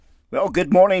Well,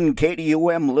 good morning,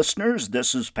 KDUM listeners.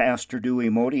 This is Pastor Dewey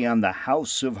Modi on the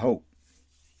House of Hope.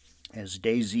 As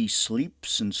Daisy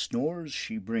sleeps and snores,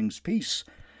 she brings peace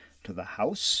to the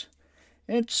house.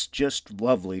 It's just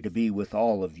lovely to be with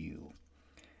all of you.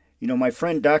 You know, my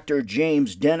friend Dr.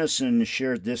 James Dennison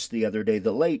shared this the other day.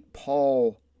 The late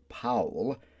Paul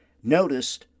Powell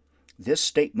noticed this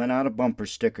statement on a bumper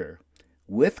sticker: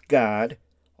 with God,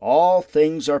 all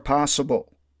things are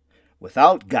possible.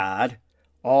 Without God,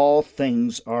 all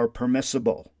things are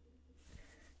permissible.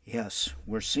 Yes,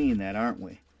 we're seeing that, aren't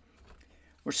we?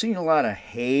 We're seeing a lot of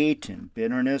hate and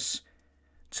bitterness.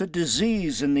 It's a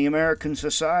disease in the American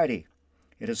society.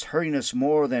 It is hurting us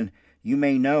more than you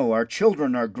may know. Our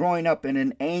children are growing up in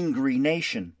an angry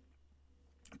nation.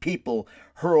 People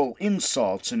hurl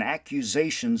insults and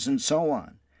accusations and so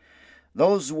on.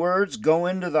 Those words go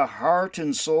into the heart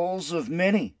and souls of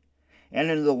many, and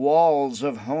into the walls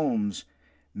of homes.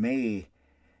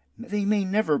 They may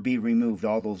never be removed,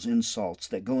 all those insults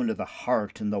that go into the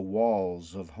heart and the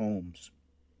walls of homes.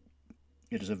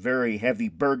 It is a very heavy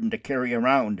burden to carry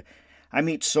around. I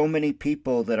meet so many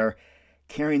people that are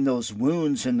carrying those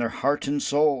wounds in their heart and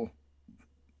soul.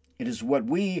 It is what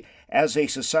we as a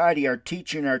society are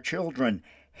teaching our children: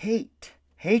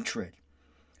 hatred.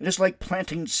 It is like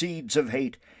planting seeds of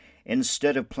hate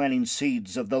instead of planting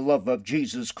seeds of the love of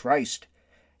Jesus Christ.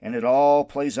 And it all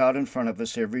plays out in front of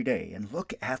us every day. And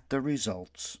look at the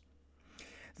results.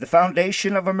 The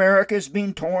foundation of America is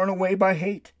being torn away by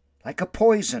hate, like a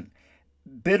poison.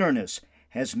 Bitterness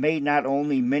has made not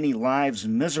only many lives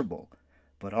miserable,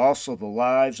 but also the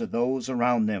lives of those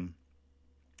around them.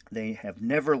 They have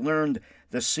never learned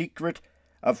the secret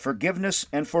of forgiveness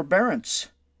and forbearance.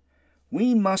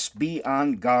 We must be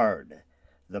on guard.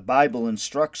 The Bible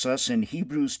instructs us in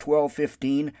Hebrews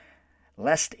 12:15,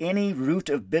 lest any root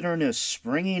of bitterness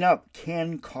springing up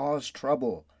can cause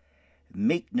trouble.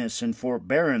 Meekness and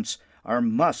forbearance are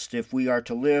must if we are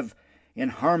to live in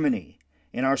harmony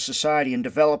in our society and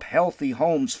develop healthy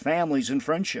homes, families, and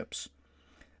friendships.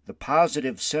 The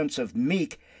positive sense of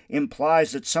meek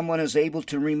implies that someone is able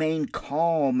to remain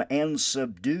calm and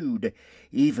subdued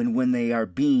even when they are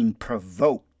being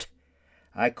provoked.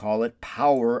 I call it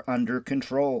power under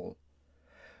control.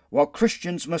 While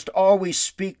Christians must always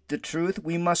speak the truth,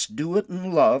 we must do it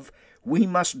in love. We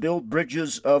must build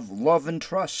bridges of love and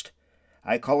trust.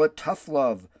 I call it tough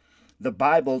love. The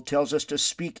Bible tells us to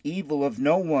speak evil of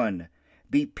no one.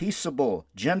 Be peaceable,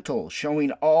 gentle,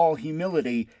 showing all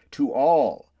humility to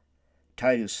all.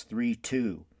 Titus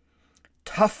 3:2.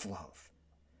 Tough love.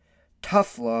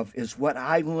 Tough love is what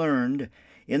I learned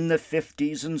in the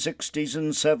 50s and 60s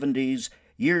and 70s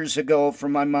years ago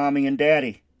from my mommy and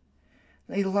daddy.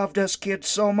 They loved us kids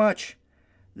so much.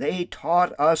 They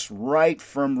taught us right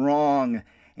from wrong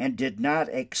and did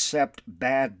not accept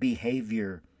bad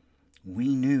behavior.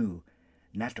 We knew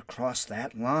not to cross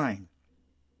that line.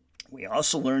 We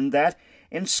also learned that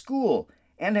in school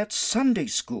and at Sunday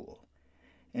school.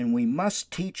 And we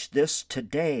must teach this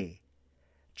today.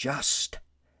 Just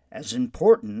as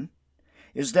important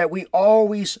is that we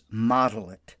always model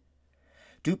it.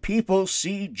 Do people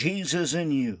see Jesus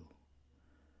in you?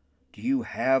 Do you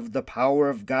have the power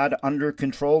of God under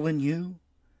control in you?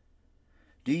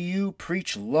 Do you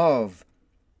preach love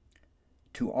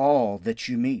to all that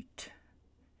you meet?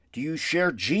 Do you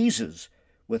share Jesus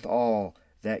with all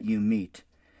that you meet?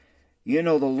 You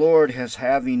know, the Lord has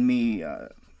having me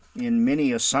in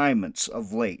many assignments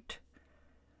of late,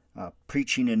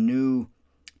 preaching in new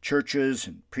churches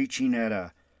and preaching at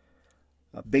a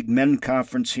big men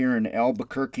conference here in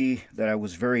Albuquerque that I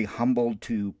was very humbled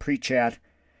to preach at.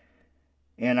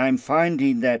 And I'm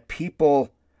finding that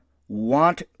people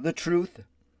want the truth.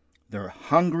 They're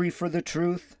hungry for the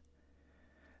truth.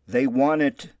 They want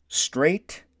it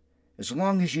straight. As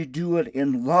long as you do it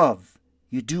in love,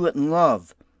 you do it in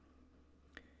love.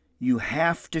 You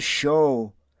have to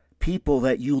show people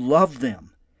that you love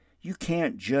them. You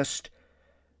can't just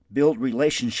build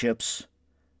relationships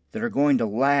that are going to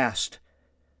last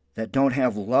that don't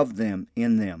have love in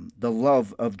them, the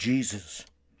love of Jesus.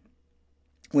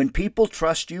 When people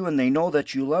trust you and they know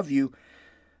that you love you,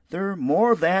 they're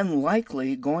more than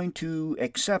likely going to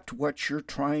accept what you're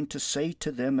trying to say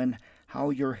to them and how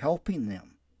you're helping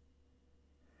them.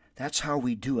 That's how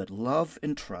we do it, love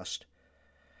and trust.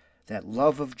 That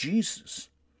love of Jesus.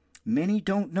 Many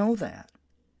don't know that.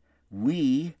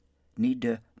 We need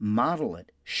to model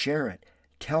it, share it,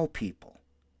 tell people.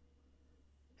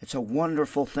 It's a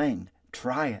wonderful thing.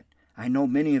 Try it. I know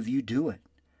many of you do it.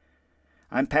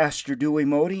 I'm Pastor Dewey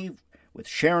Modi with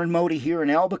Sharon Modi here in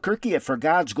Albuquerque at For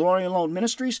God's Glory Alone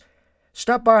Ministries.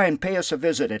 Stop by and pay us a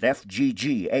visit at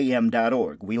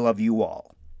fggam.org. We love you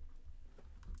all.